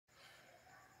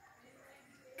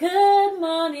Good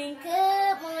morning.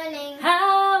 Good morning.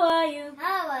 How are you?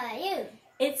 How are you?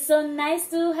 It's so nice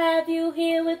to have you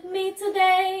here with me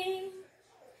today.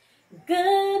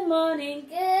 Good morning.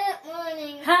 Good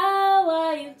morning. How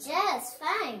are you? Just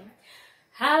fine.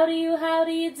 How do you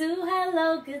do?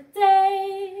 Hello, good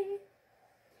day.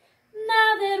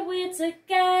 Now that we're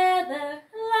together,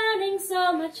 learning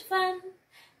so much fun,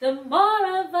 the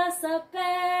more of us are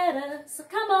better. So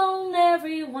come on,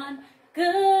 everyone.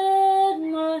 Good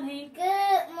morning.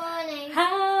 Good morning.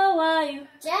 How are you?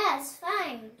 Just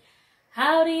fine.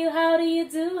 How do you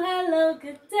do? Hello,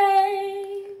 good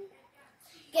day.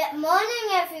 Good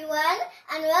morning, everyone,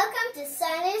 and welcome to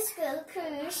Sunday School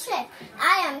Cruise Ship.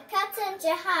 I am Captain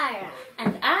Jahara.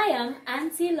 And I am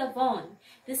Auntie Lavon.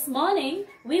 This morning,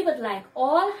 we would like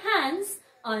all hands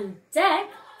on deck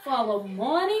for our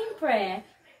morning prayer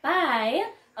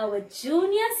by our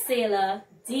junior sailor,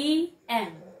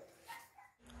 DM.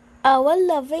 Our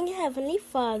loving Heavenly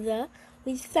Father,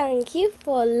 we thank you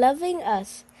for loving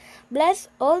us. Bless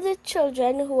all the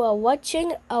children who are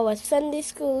watching our Sunday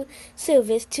school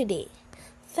service today.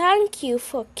 Thank you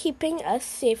for keeping us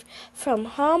safe from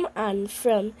harm and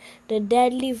from the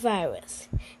deadly virus.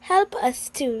 Help us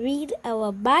to read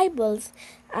our Bibles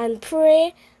and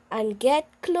pray and get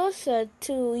closer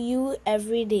to you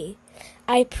every day.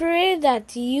 I pray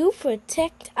that you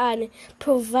protect and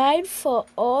provide for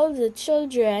all the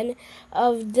children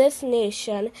of this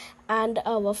nation and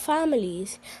our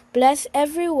families. Bless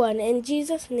everyone in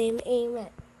Jesus' name, amen.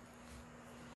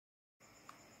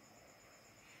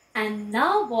 And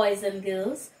now, boys and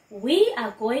girls, we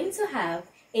are going to have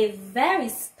a very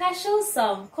special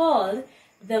song called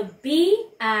the Bible.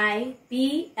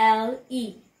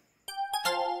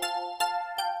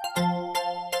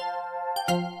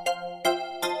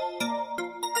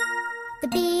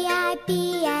 The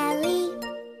Bible,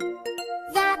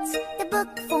 that's the book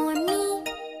for me.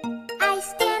 I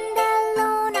stand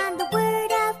alone on the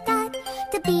Word of God.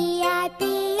 The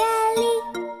Bible,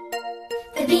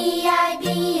 the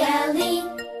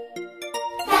Bible,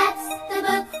 that's the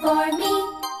book for me.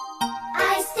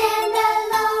 I stand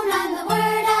alone on the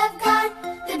Word of God.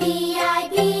 The Bible,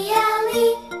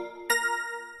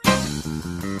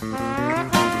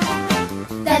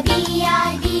 the Bible.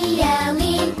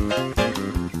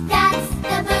 That's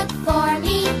the book for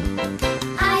me.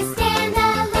 I stand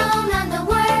alone on the Word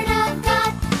of God. The Bible. The Bible. That's the book for me. I stand alone on the Word of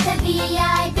God. The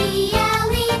Bible.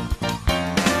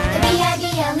 The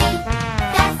Bible.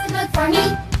 That's the book for me.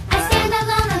 I stand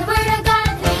alone on the Word of God.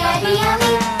 The Bible. The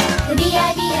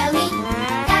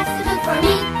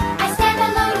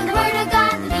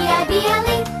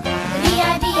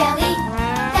Bible.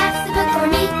 That's the book for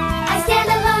me. I stand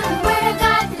alone on the Word of God. The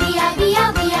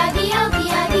Bible.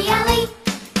 Bible.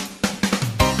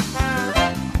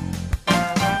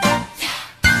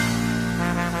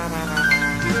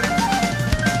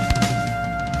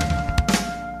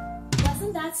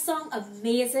 Wasn't that song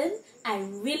amazing? I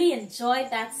really enjoyed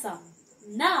that song.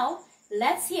 Now,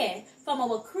 let's hear from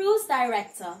our cruise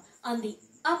director on the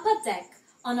upper deck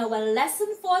on our lesson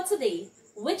for today,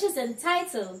 which is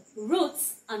entitled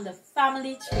Roots on the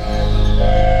Family Tree.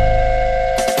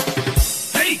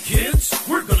 Hey kids,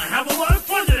 we're gonna have a lot of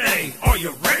fun today. Are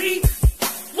you ready?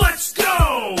 Let's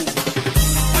go!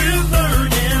 We're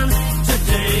learning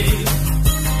today,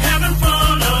 having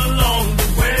fun along the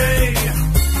way,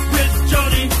 with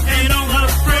Jody and all her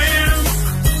friends,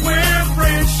 where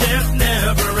friendship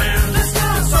never ends.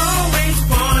 It's always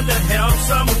fun to help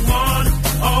someone,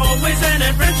 always an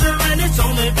adventure and it's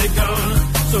only begun.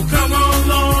 So come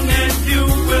along and you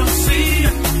will see,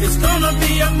 it's gonna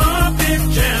be a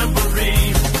muppet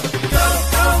jamboree. Go,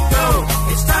 go, go,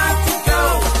 it's time to go.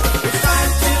 It's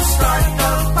time to start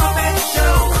the Muppet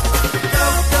Show. Go,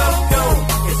 go, go,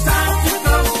 it's time to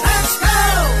go. Let's go!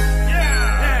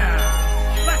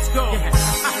 Yeah! Let's go!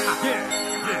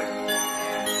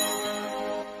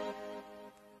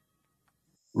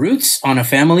 Roots on a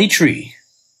Family Tree,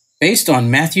 based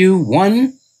on Matthew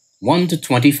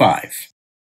 1:1-25.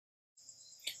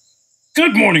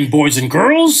 Good morning, boys and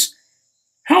girls.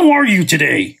 How are you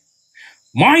today?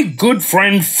 My good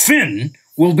friend Finn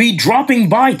will be dropping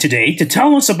by today to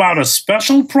tell us about a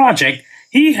special project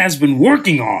he has been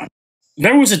working on.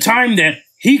 There was a time that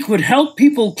he could help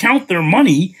people count their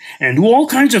money and do all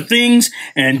kinds of things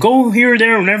and go here,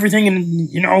 there, and everything, and,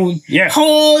 yeah.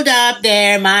 Hold up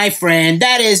there, my friend.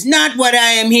 That is not what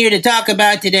I am here to talk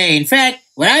about today. In fact,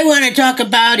 what I want to talk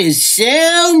about is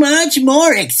so much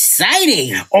more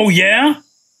exciting. Oh, yeah?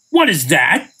 What is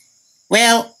that?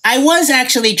 Well, I was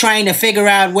actually trying to figure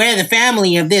out where the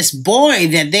family of this boy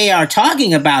that they are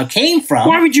talking about came from.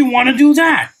 Why would you want to do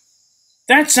that?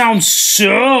 That sounds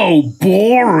so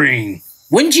boring.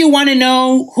 Wouldn't you want to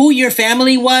know who your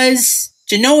family was?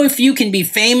 To know if you can be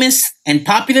famous and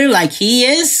popular like he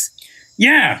is?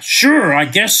 Yeah, sure, I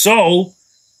guess so.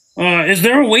 Is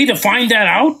there a way to find that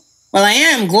out? Well, I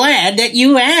am glad that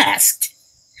you asked.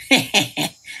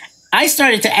 I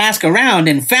started to ask around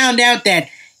and found out that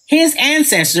his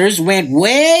ancestors went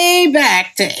way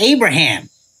back to Abraham.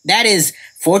 That is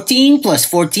 14 plus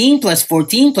 14 plus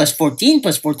 14 plus 14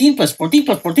 plus 14 plus 14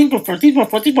 plus 14 plus 14 plus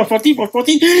 14 plus 14 plus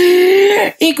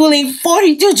 14, equaling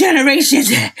 42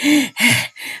 generations.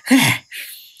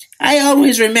 I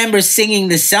always remember singing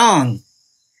the song.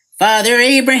 Father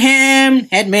Abraham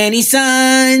had many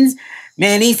sons.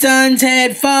 Many sons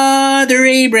had Father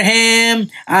Abraham.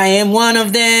 I am one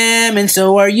of them, and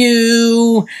so are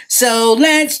you. So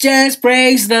let's just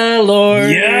praise the Lord.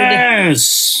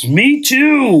 Yes, me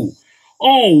too.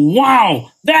 Oh,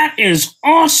 wow, that is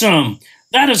awesome.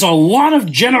 That is a lot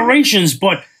of generations,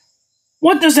 but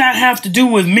what does that have to do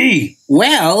with me?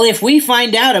 Well, if we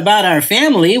find out about our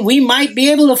family, we might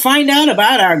be able to find out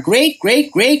about our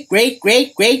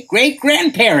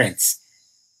great-great-great-great-great-great-great-grandparents.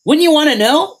 Wouldn't you want to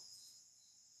know?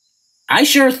 I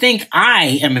sure think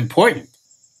I am important.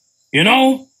 You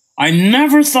know, I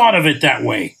never thought of it that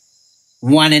way.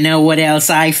 Want to know what else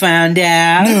I found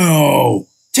out? No,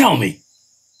 tell me.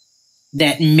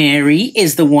 That Mary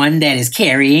is the one that is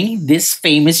carrying this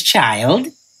famous child.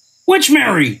 Which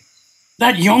Mary?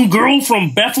 That young girl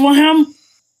from Bethlehem?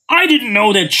 I didn't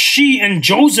know that she and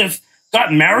Joseph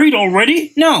got married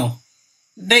already. No,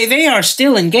 they are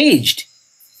still engaged.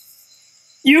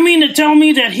 You mean to tell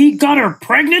me that he got her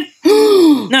pregnant?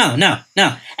 No.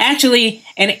 Actually,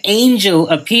 an angel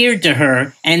appeared to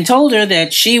her and told her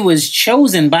that she was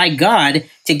chosen by God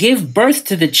to give birth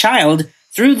to the child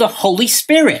through the Holy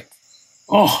Spirit.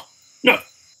 Oh, no.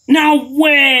 Now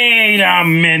wait a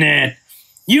minute.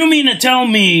 You mean to tell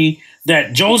me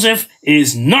that Joseph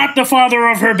is not the father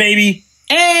of her baby?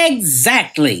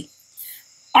 Exactly.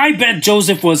 I bet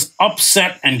Joseph was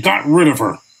upset and got rid of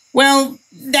her. Well,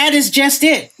 that is just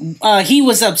it. He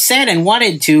was upset and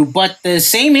wanted to, but the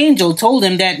same angel told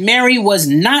him that Mary was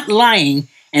not lying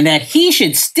and that he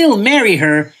should still marry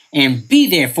her and be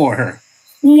there for her.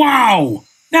 Wow,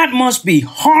 that must be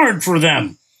hard for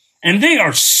them. And they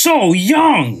are so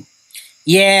young.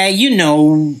 Yeah, you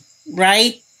know,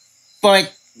 right?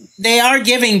 But they are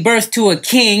giving birth to a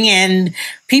king, and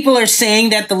people are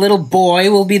saying that the little boy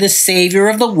will be the savior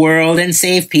of the world and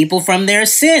save people from their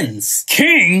sins.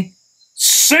 King?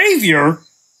 Savior?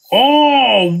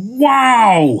 Oh,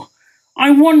 wow.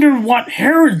 I wonder what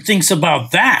Herod thinks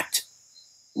about that.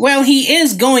 Well, he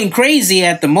is going crazy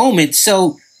at the moment,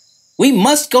 so we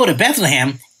must go to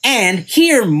Bethlehem and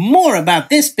hear more about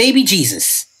this baby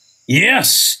Jesus.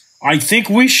 Yes, I think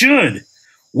we should.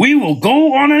 We will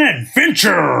go on an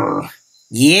adventure.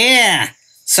 Yeah,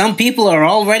 some people are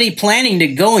already planning to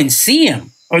go and see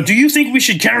him. Do you think we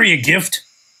should carry a gift?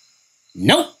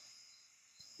 Nope.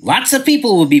 Lots of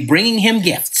people will be bringing him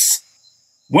gifts.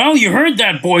 Well, you heard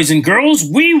that, boys and girls.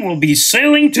 We will be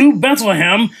sailing to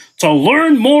Bethlehem to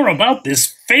learn more about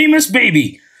this famous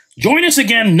baby. Join us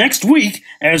again next week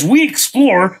as we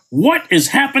explore what is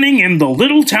happening in the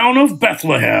little town of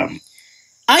Bethlehem.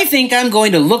 I think I'm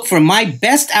going to look for my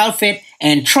best outfit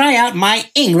and try out my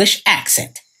English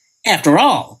accent. After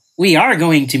all, we are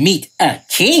going to meet a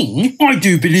king. I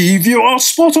do believe you are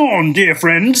spot on, dear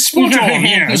friend. Spot on,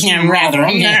 yes. Rather.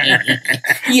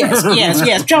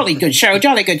 Yes. Jolly good show.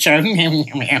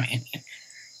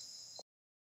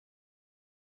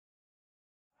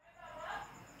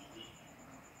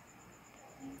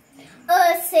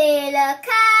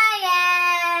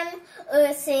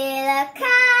 Ursula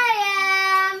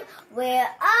Kayam, where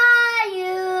are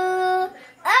you?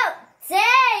 Oh,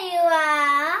 there you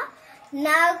are.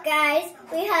 Now guys,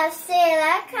 we have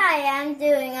Sailor Kayam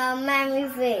doing our memory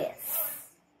verse.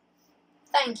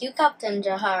 Thank you, Captain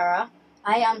Jahara.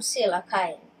 I am Sailor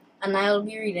Kayam, and I will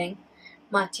be reading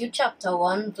Matthew chapter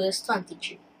 1, verse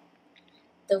 23.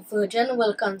 The virgin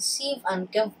will conceive and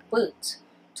give birth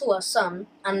to a son,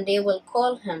 and they will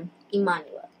call him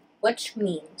Emmanuel, which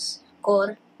means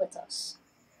God with us.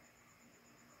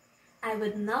 I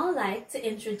would now like to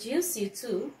introduce you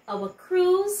to our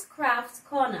Cruz Craft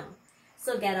Corner.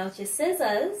 So get out your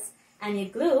scissors and your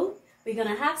glue. We're going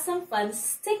to have some fun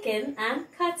sticking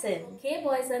and cutting. Okay,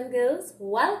 boys and girls,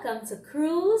 welcome to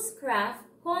Cruz Craft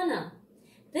Corner.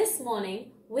 This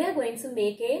morning, we are going to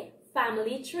make a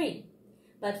family tree.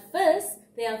 But first,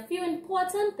 there are a few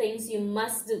important things you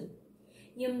must do.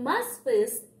 You must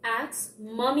first ask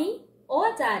mommy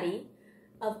or daddy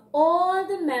of all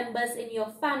the members in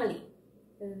your family.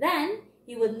 Then,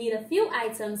 you would need a few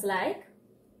items like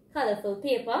colorful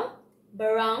paper,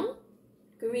 brown,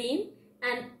 green,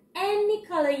 and any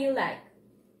color you like.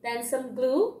 Then some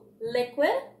glue,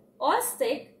 liquid or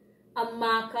stick, a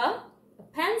marker, a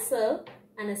pencil,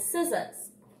 and a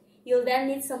scissors. You'll then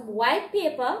need some white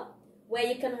paper where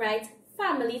you can write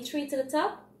family tree to the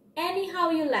top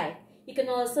anyhow you like. You can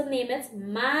also name it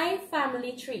My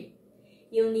Family Tree.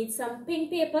 You'll need some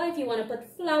pink paper if you want to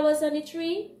put flowers on the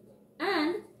tree,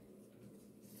 and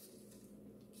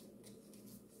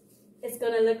it's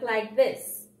going to look like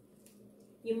this.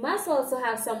 You must also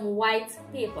have some white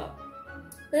paper.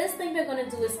 First thing we're going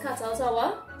to do is cut out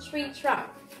our tree trunk.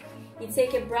 You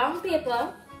take your brown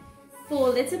paper,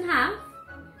 fold it in half,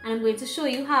 and I'm going to show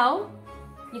you how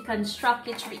you construct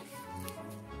your tree.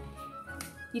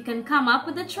 You can come up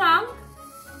with the trunk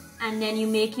and then you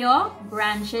make your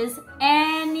branches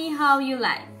anyhow you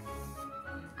like.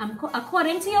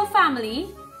 According to your family,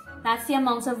 that's the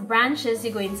amount of branches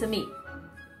you're going to make.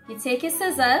 You take your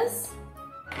scissors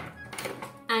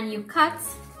and you cut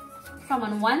from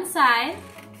on one side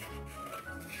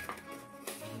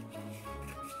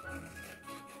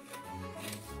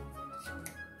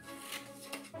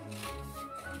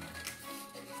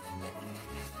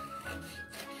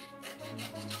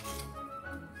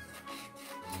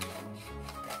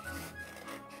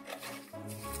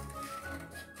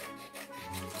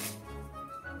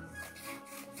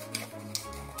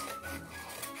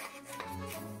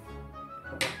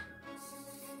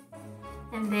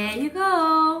and there you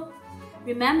go.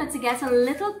 Remember to get a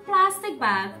little plastic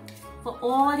bag for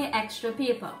all your extra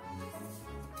paper.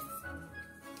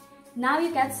 Now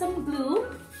you get some glue.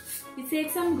 You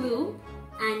take some glue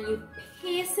and you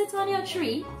paste it on your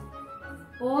tree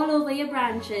all over your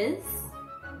branches,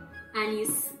 and you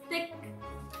stick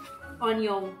on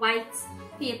your white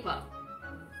paper.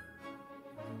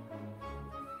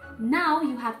 Now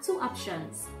you have two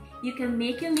options. You can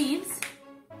make your leaves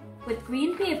with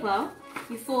green paper.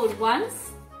 You fold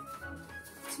once,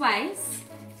 twice,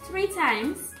 3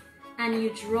 times, and you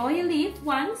draw your leaf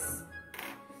once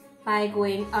by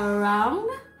going around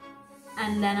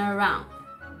and then around.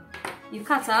 You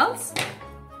cut out.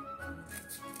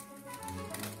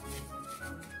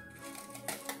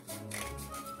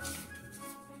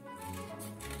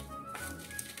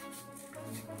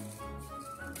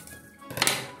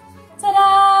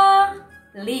 Ta-da!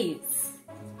 Leaves.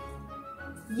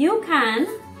 You can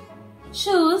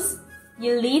choose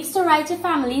your leaves to write your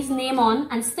family's name on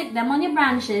and stick them on your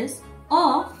branches,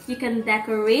 or you can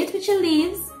decorate with your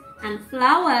leaves and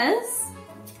flowers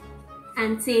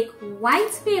and take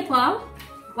white paper,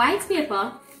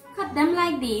 cut them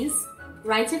like these,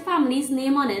 write your family's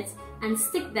name on it and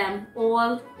stick them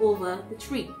all over the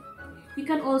tree. You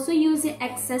can also use your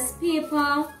excess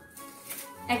paper,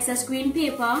 excess green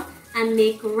paper, and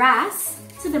make grass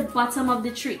to the bottom of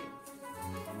the tree.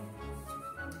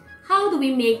 How do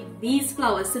we make these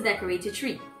flowers to decorate your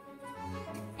tree?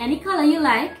 Any color you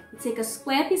like, you take a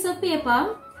square piece of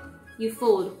paper, you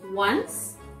fold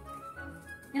once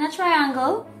in a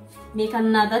triangle, make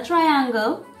another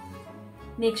triangle,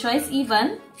 make sure it's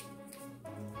even,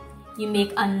 you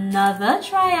make another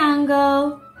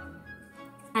triangle,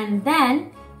 and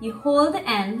then you hold the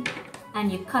end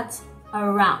and you cut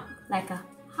around like a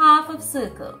half of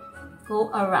circle, go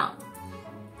around.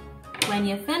 When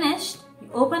you're finished, you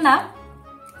open up.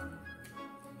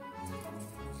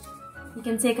 You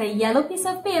can take a yellow piece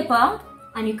of paper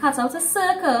and you cut out a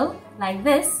circle like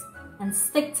this and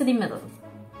stick to the middle.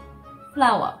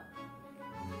 Flower.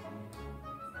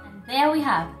 And there we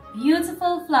have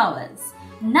beautiful flowers.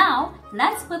 Now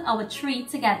let's put our tree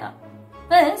together.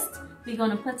 First, we're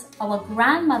going to put our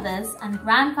grandmother's and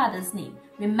grandfather's name.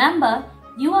 Remember,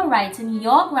 you are writing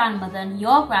your grandmother and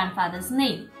your grandfather's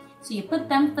name. So you put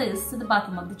them first to the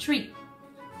bottom of the tree.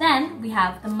 Then we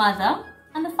have the mother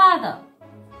and the father.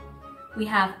 We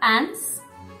have aunts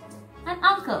and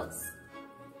uncles,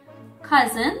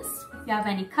 cousins, if you have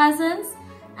any cousins,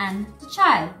 and the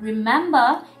child.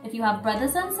 Remember, if you have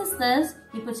brothers and sisters,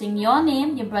 you're putting your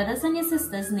name, your brothers and your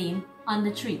sisters' name on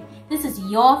the tree. This is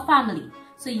your family.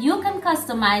 So you can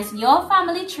customize your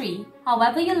family tree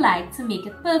however you like to make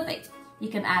it perfect. You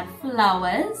can add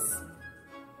flowers.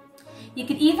 You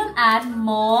can even add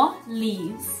more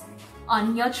leaves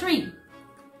on your tree.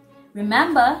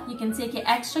 Remember, you can take your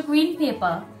extra green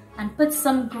paper and put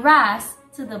some grass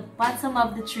to the bottom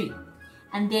of the tree.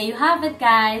 And there you have it,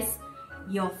 guys,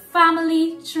 your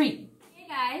family tree. Hey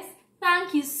guys,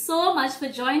 thank you so much for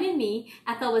joining me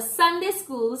at our Sunday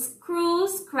School's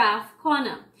Cruz Craft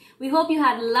Corner. We hope you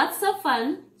had lots of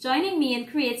fun joining me in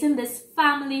creating this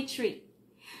family tree.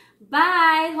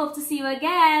 Bye! Hope to see you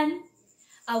again.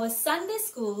 Our Sunday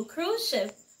school cruise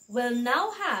ship will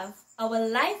now have our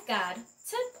lifeguard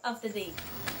tip of the day.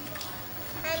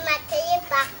 I'm Matthew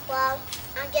Backwell.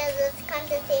 I'm just come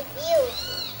to save you.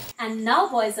 And now,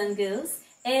 boys and girls,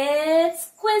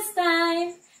 it's quiz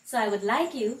time. So I would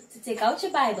like you to take out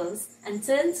your Bibles and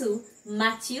turn to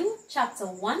Matthew chapter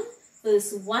 1,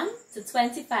 verse 1 to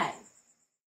 25.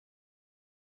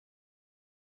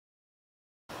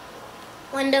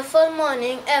 Wonderful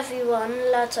morning,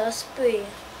 everyone. Let us pray.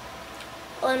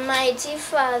 Almighty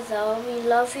Father, we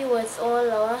love you with all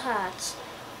our hearts.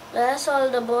 Bless all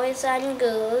the boys and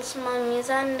girls, mummies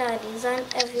and daddies, and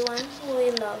everyone who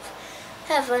we love.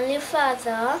 Heavenly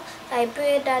Father, I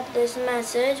pray that this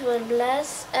message will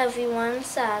bless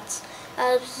everyone's hearts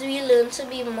as we learn to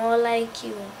be more like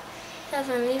you.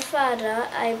 Heavenly Father,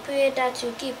 I pray that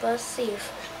you keep us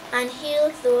safe and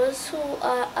heal those who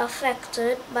are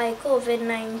affected by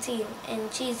COVID-19. In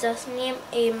Jesus' name,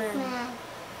 amen.